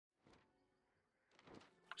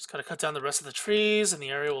Just gotta cut down the rest of the trees and the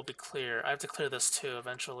area will be clear. I have to clear this too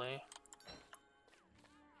eventually.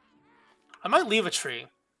 I might leave a tree,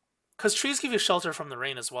 because trees give you shelter from the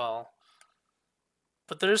rain as well.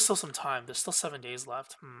 But there is still some time. There's still 7 days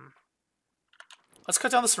left. Let's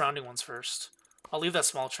cut down the surrounding ones first. I'll leave that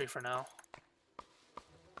small tree for now.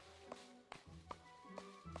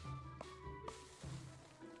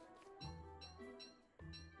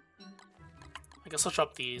 I guess I'll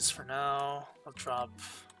drop these for now. I'll drop...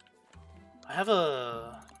 I have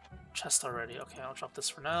a chest already. Okay, I'll drop this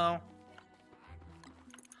for now.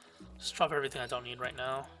 Just drop everything I don't need right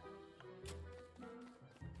now.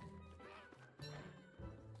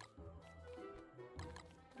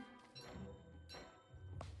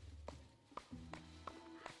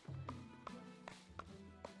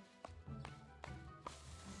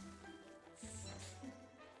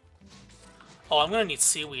 Oh, I'm gonna need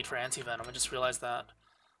seaweed for anti-venom. I just realized that.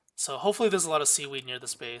 So hopefully there's a lot of seaweed near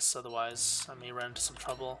this base, otherwise I may run into some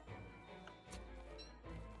trouble.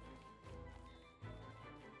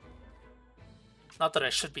 Not that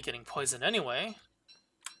I should be getting poisoned anyway.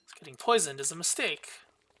 Getting poisoned is a mistake.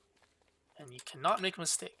 And you cannot make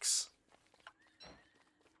mistakes.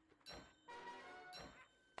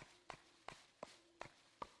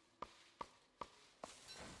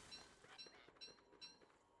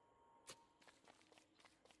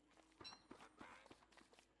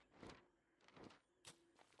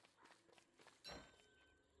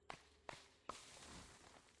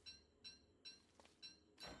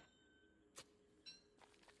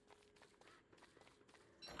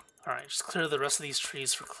 Alright, just clear the rest of these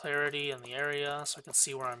trees for clarity in the area so I can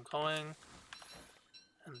see where I'm going.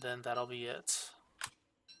 And then that'll be it.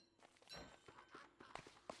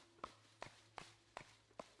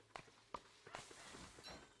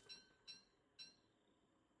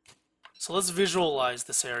 So let's visualize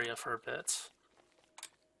this area for a bit.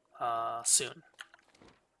 Soon.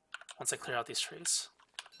 Once I clear out these trees.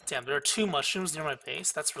 Damn, there are 2 mushrooms near my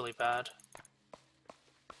base? That's really bad.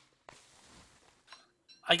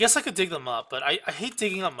 I guess I could dig them up, but I hate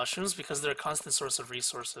digging up mushrooms because they're a constant source of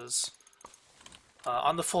resources.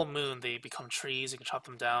 On the full moon, they become trees. You can chop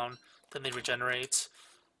them down, then they regenerate.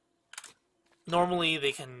 Normally,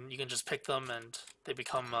 you can just pick them and they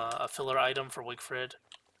become a filler item for Wigfrid,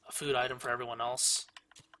 a food item for everyone else.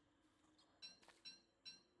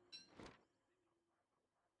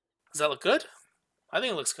 Does that look good? I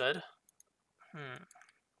think it looks good.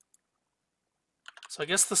 So I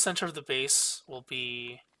guess the center of the base will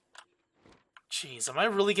be... Jeez, am I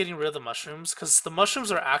really getting rid of the mushrooms? Because the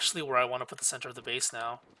mushrooms are actually where I want to put the center of the base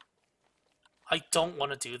now. I don't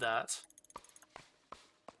want to do that.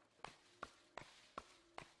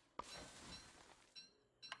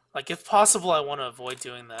 Like, if possible, I want to avoid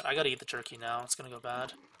doing that. I gotta eat the jerky now. It's gonna go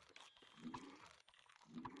bad.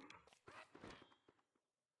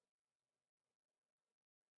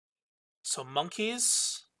 So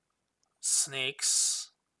monkeys, snakes.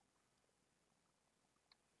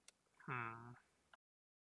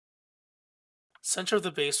 Center of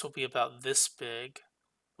the base will be about this big,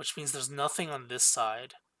 which means there's nothing on this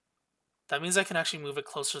side. That means I can actually move it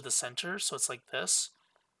closer to the center, so it's like this.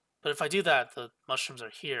 But if I do that, the mushrooms are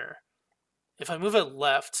here. If I move it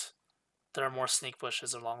left, there are more snake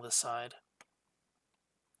bushes along this side.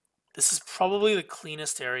 This is probably the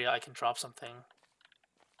cleanest area I can drop something.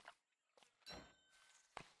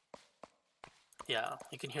 Yeah,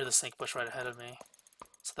 you can hear the snake bush right ahead of me.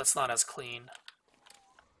 So that's not as clean.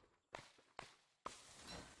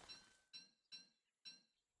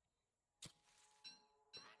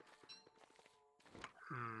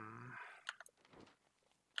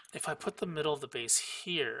 If I put the middle of the base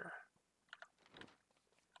here,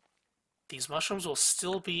 these mushrooms will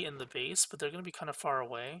still be in the base, but they're going to be kind of far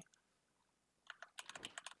away.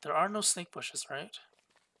 There are no snake bushes, right?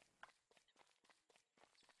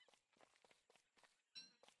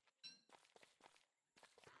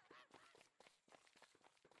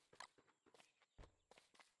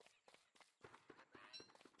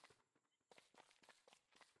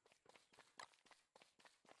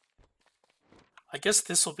 I guess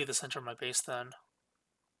this will be the center of my base then.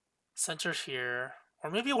 Center here.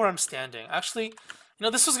 Or maybe where I'm standing. Actually, you know,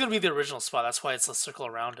 this was going to be the original spot. That's why it's a circle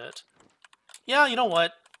around it. Yeah, you know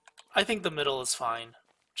what? I think the middle is fine.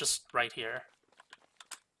 Just right here.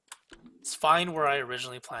 It's fine where I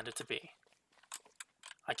originally planned it to be.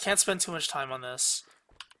 I can't spend too much time on this.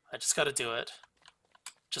 I just gotta do it.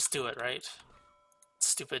 Just do it, right?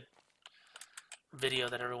 Stupid video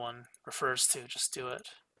that everyone refers to. Just do it.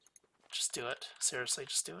 Just do it. Seriously,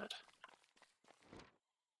 just do it.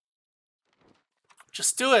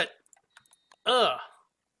 Just do it! Ugh!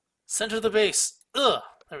 Center of the base. Ugh!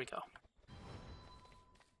 There we go.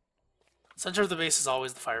 Center of the base is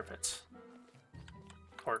always the fire pit.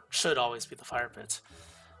 Or should always be the fire pit.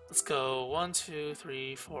 Let's go 1, 2,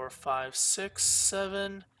 3, 4, 5, 6,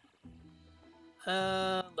 7.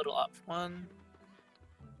 A little up. 1,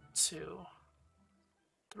 2,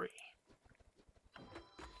 3.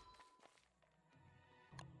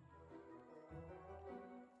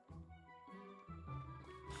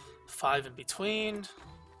 Five in between.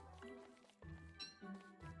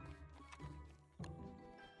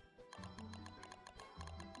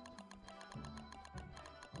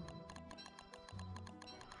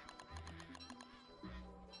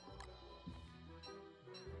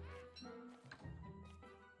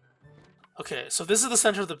 Okay, so this is the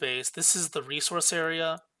center of the base. This is the resource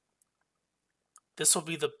area. This will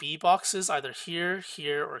be the bee boxes, either here,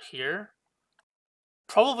 here, or here.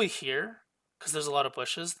 Probably here, because there's a lot of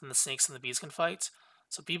bushes, then the snakes and the bees can fight.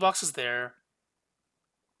 So bee box is there.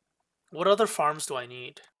 What other farms do I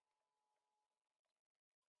need?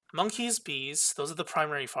 Monkeys, bees, those are the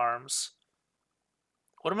primary farms.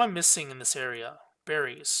 What am I missing in this area?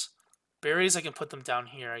 Berries. Berries, I can put them down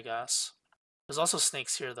here, I guess. There's also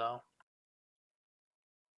snakes here, though.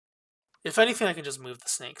 If anything, I can just move the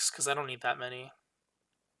snakes, because I don't need that many.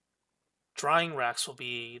 Drying racks will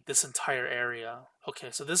be this entire area.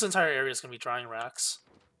 Okay, so this entire area is going to be drying racks.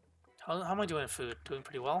 How am I doing in food? Doing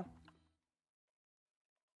pretty well.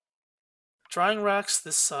 Drying racks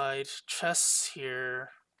this side, chests here.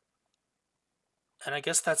 And I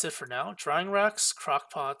guess that's it for now. Drying racks,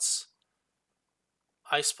 crock pots,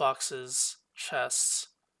 ice boxes, chests,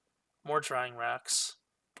 more drying racks,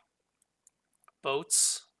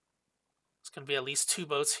 boats. It's going to be at least 2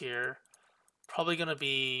 boats here. Probably going to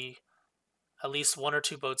be at least 1 or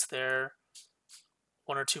 2 boats there,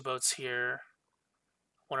 1 or 2 boats here,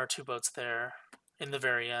 1 or 2 boats there in the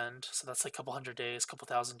very end. So that's like a couple hundred days, couple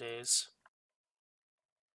thousand days.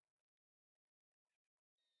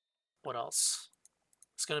 What else?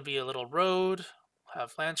 It's going to be a little road.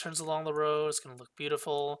 Have lanterns along the road. It's going to look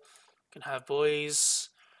beautiful. You can have buoys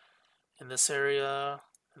in this area,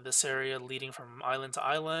 leading from island to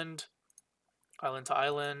island, island to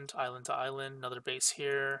island, island to island. Another base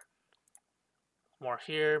here. More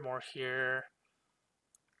here, more here.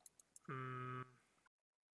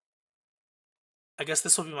 I guess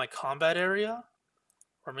this will be my combat area.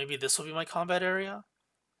 Or maybe this will be my combat area.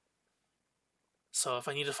 So if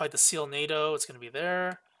I need to fight the Seal NATO, it's going to be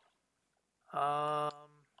there.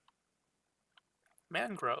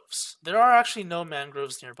 Mangroves. There are actually no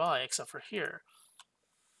mangroves nearby except for here.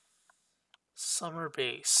 Summer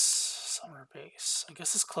base. Summer base. I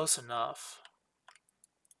guess it's close enough.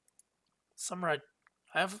 Summer,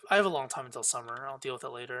 I have a long time until summer. I'll deal with it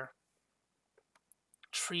later.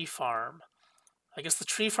 Tree farm. I guess the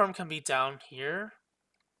tree farm can be down here.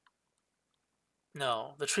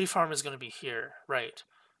 No, the tree farm is going to be here. Right.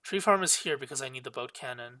 Tree farm is here because I need the boat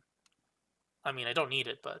cannon. I mean, I don't need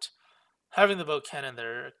it, but having the boat cannon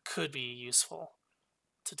there could be useful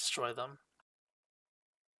to destroy them.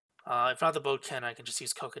 If not the boat cannon, I can just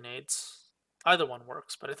use coconades. Either one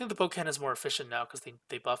works, but I think the boat cannon is more efficient now because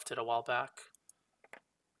they buffed it a while back.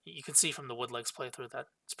 You can see from the Woodlegs playthrough that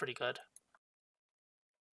it's pretty good.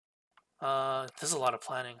 There's a lot of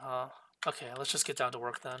planning, huh? Okay, let's just get down to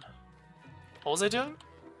work then. What was I doing?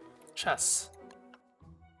 Chess.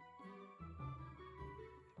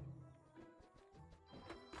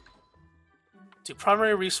 Do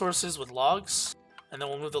primary resources with logs, and then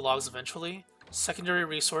we'll move the logs eventually. Secondary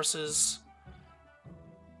resources.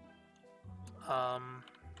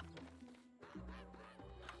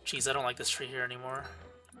 Geez, I don't like this tree here anymore.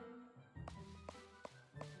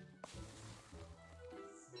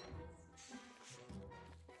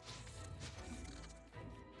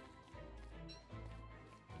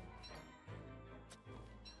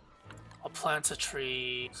 I'll plant a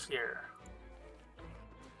tree here.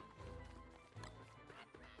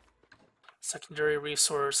 Secondary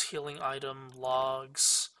resource, healing item,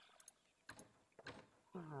 logs.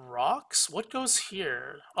 Rocks? What goes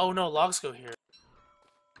here? Oh no, logs go here.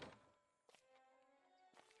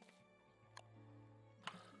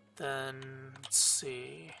 Then, let's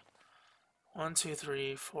see. 1, 2,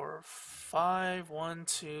 3, 4, 5. 1,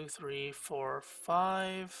 2, 3, 4,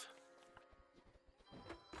 5.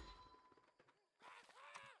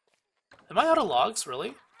 Am I out of logs,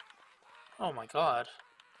 really? Oh my god.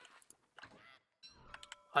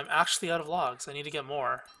 I'm actually out of logs. I need to get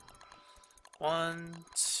more. 1,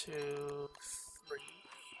 2, 3.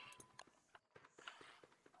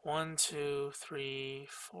 1, 2, 3,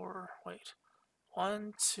 4. Wait.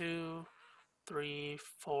 1, 2, 3,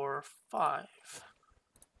 4, 5.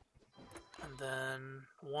 And then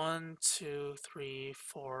 1, 2, 3,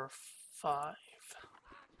 4, 5.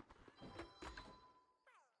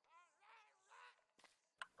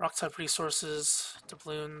 Rock type resources,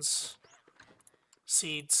 doubloons,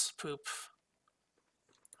 seeds, poop,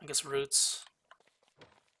 I guess roots.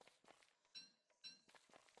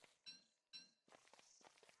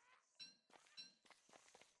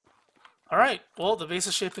 Alright, well, the base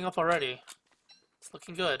is shaping up already. It's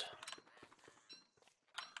looking good.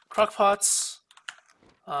 Crockpots.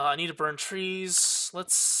 I need to burn trees.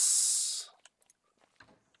 Let's...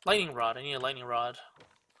 Lightning rod. I need a lightning rod.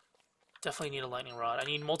 Definitely need a lightning rod. I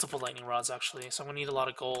need multiple lightning rods, actually, so I'm going to need a lot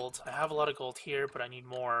of gold. I have a lot of gold here, but I need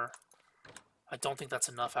more. I don't think that's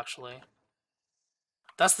enough, actually.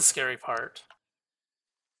 That's the scary part.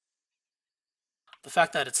 The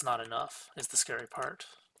fact that it's not enough is the scary part.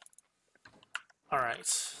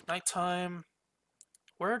 Alright, nighttime.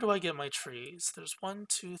 Where do I get my trees? There's 1,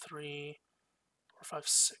 2, 3, 4, 5,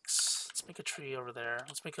 6. Let's make a tree over there.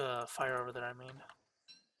 Let's make a fire over there, I mean.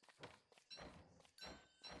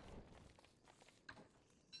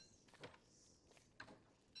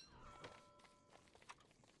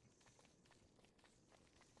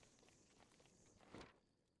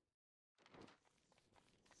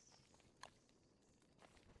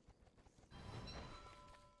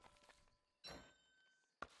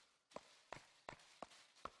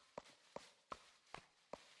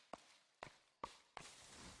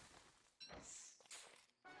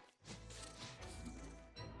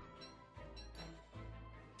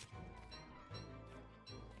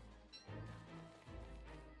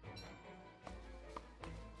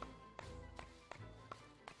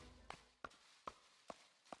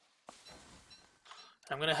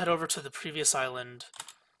 I'm gonna head over to the previous island,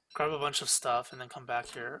 grab a bunch of stuff, and then come back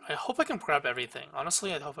here. I hope I can grab everything.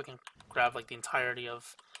 Honestly, I hope I can grab like the entirety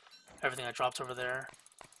of everything I dropped over there.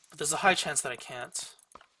 But there's a high chance that I can't.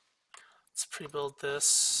 Let's pre-build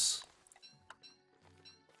this.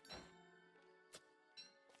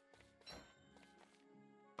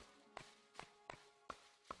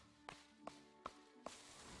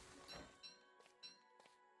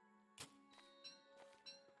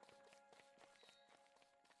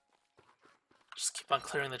 Just keep on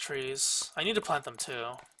clearing the trees. I need to plant them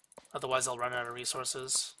too, otherwise I'll run out of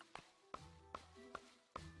resources.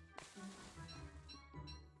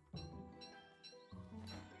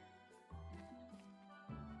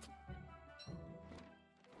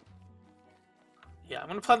 Yeah, I'm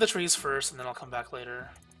gonna plant the trees first and then I'll come back later.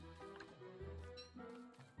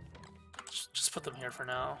 Just put them here for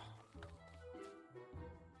now.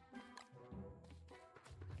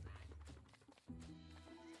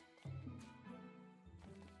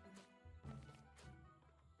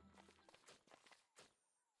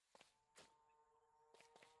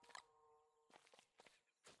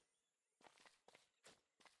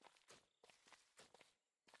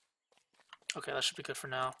 Okay, that should be good for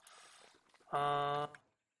now. Do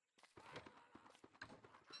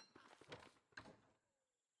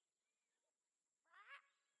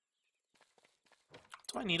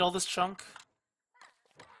I need all this junk?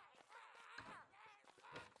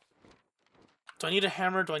 Do I need a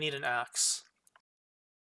hammer? Do I need an axe?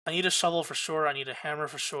 I need a shovel for sure. I need a hammer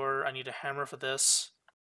for sure. I need a hammer for this.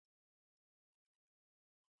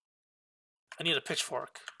 I need a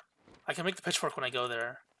pitchfork. I can make the pitchfork when I go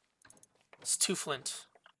there. It's 2 flint.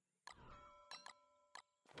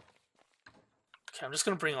 Okay, I'm just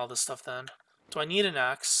gonna bring all this stuff then. Do I need an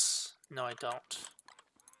axe? No, I don't.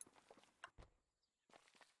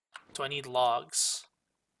 Do I need logs?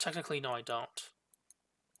 Technically, no, I don't.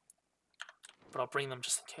 But I'll bring them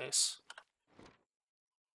just in case.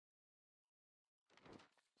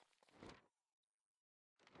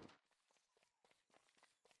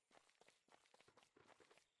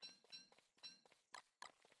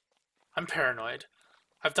 I'm paranoid.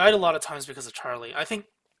 I've died a lot of times because of Charlie. I think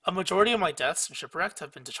a majority of my deaths in Shipwrecked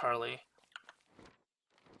have been to Charlie.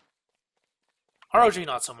 ROG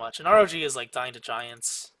not so much. And ROG is like dying to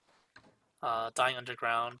giants, dying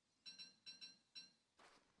underground.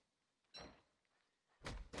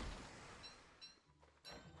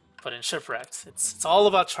 But in Shipwrecked, it's all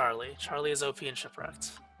about Charlie. Charlie is OP in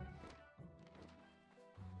Shipwrecked.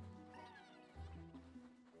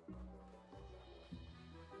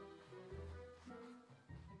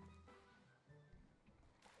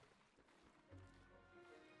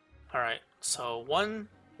 Alright, so one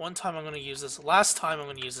time I'm going to use this. Last time I'm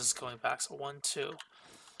going to use this going back. So 1, 2.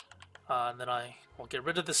 And then I will get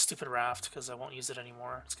rid of this stupid raft because I won't use it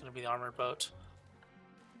anymore. It's going to be the armored boat.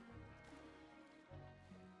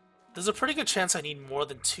 There's a pretty good chance I need more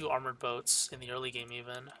than 2 armored boats in the early game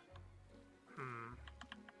even.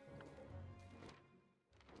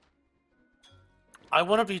 I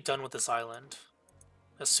want to be done with this island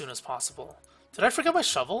as soon as possible. Did I forget my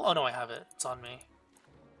shovel? Oh no, I have it. It's on me.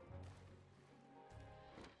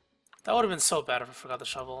 That would have been so bad if I forgot the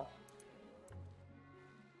shovel.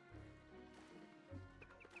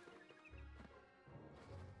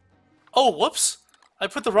 Oh, whoops! I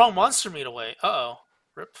put the wrong monster meat away. Uh-oh.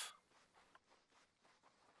 Rip.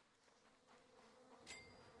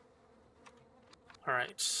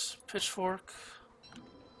 Alright. Pitchfork.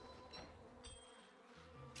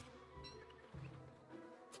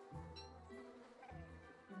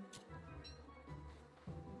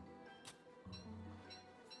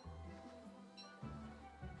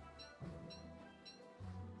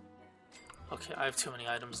 Okay, I have too many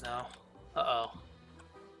items now. Uh-oh.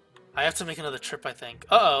 I have to make another trip, I think.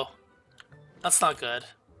 Uh-oh. That's not good.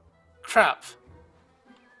 Crap.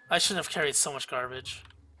 I shouldn't have carried so much garbage.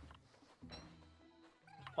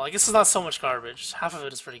 Well, I guess it's not so much garbage. Half of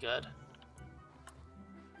it is pretty good.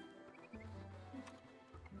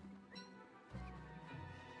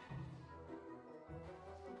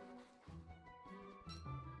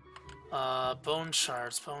 Bone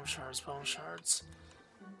shards, bone shards, bone shards.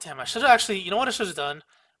 Damn, I should have actually... You know what I should have done?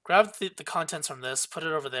 Grab the contents from this, put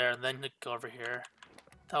it over there, and then go over here.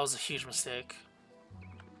 That was a huge mistake.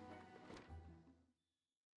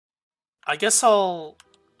 I guess I'll...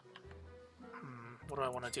 what do I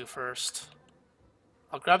want to do first?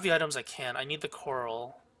 I'll grab the items I can. I need the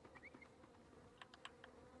coral.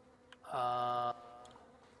 I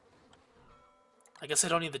guess I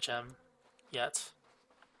don't need the gem yet.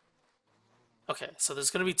 Okay, so there's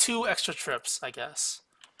going to be 2 extra trips, I guess.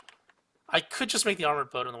 I could just make the armored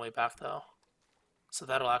boat on the way back, though. So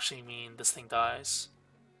that'll actually mean this thing dies.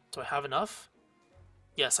 Do I have enough?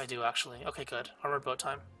 Yes, I do, actually. Okay, good. Armored boat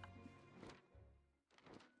time.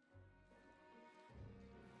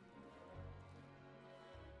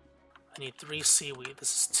 I need 3 seaweed.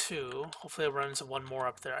 This is 2. Hopefully I run into 1 more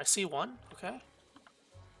up there. I see 1. Okay.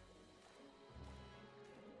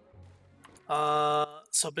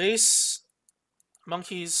 So base,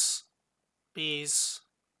 monkeys, bees,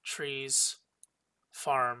 trees,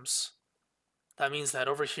 farms. That means that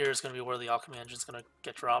over here is going to be where the alchemy engine is going to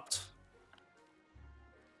get dropped.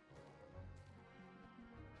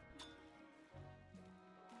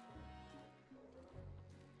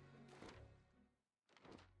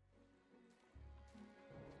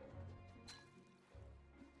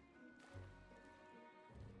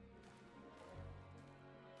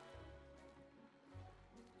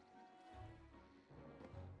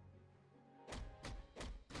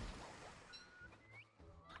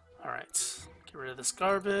 Alright, get rid of this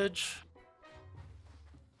garbage.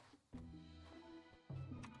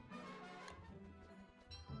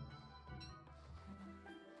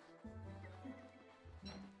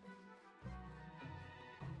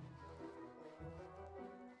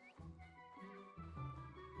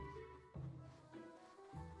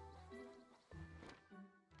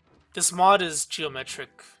 This mod is geometric...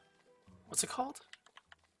 What's it called?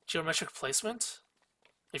 Geometric placement?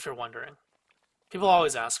 If you're wondering. People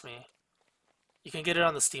always ask me. You can get it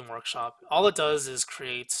on the Steam Workshop. All it does is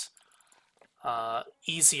create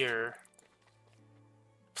easier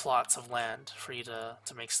plots of land for you to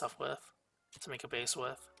make stuff with, to make a base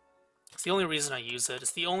with. It's the only reason I use it.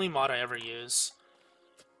 It's the only mod I ever use,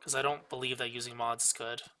 because I don't believe that using mods is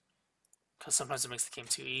good. Because sometimes it makes the game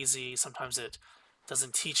too easy, sometimes it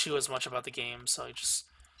doesn't teach you as much about the game, so you just,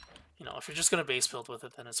 you know, if you're just going to base build with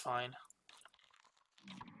it, then it's fine.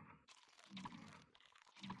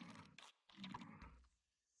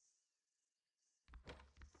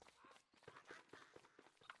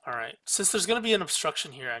 Alright, since there's going to be an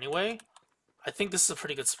obstruction here anyway, I think this is a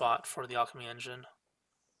pretty good spot for the alchemy engine.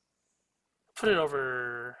 Put it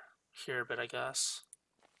over here a bit, I guess.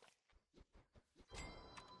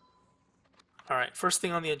 Alright, first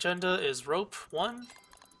thing on the agenda is rope. 1,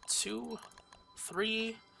 2,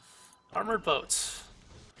 3, armored boat.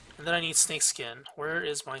 And then I need snakeskin. Where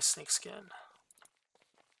is my snakeskin?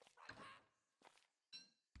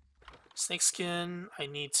 Snakeskin, I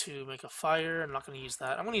need to make a fire. I'm not going to use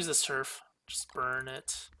that. I'm going to use this turf. Just burn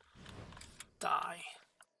it. Die.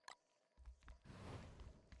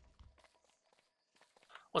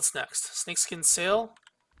 What's next? Snakeskin sail?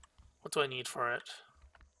 What do I need for it?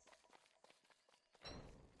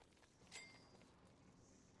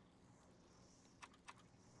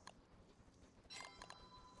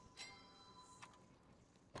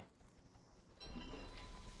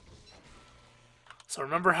 So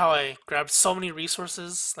remember how I grabbed so many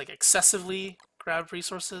resources, like excessively grabbed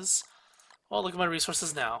resources? Well, look at my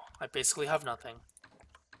resources now. I basically have nothing.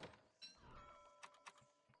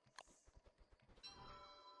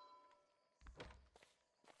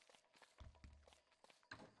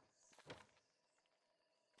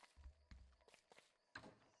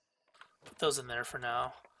 those in there for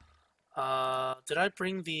now. Did I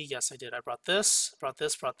bring the... Yes, I did. I brought this, brought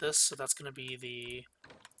this. So that's going to be the...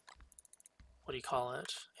 What do you call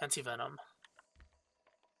it? Anti-venom.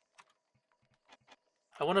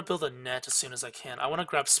 I want to build a net as soon as I can. I want to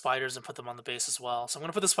grab spiders and put them on the base as well. So I'm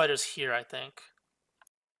going to put the spiders here, I think.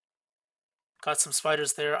 Got some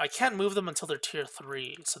spiders there. I can't move them until they're tier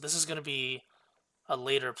 3. So this is going to be a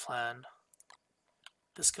later plan.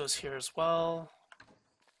 This goes here as well.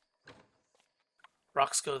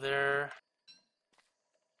 Rocks go there.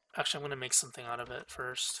 Actually, I'm going to make something out of it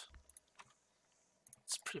first.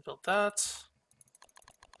 Let's pre-build that.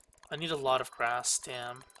 I need a lot of grass,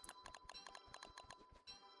 damn.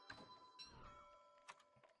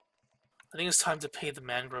 I think it's time to pay the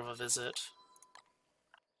mangrove a visit.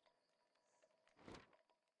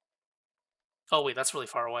 Oh wait, that's really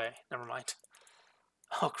far away. Never mind.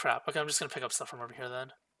 Oh crap. Okay, I'm just gonna pick up stuff from over here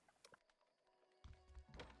then.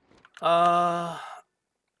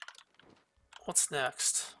 What's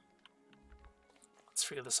next? Let's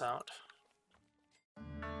figure this out.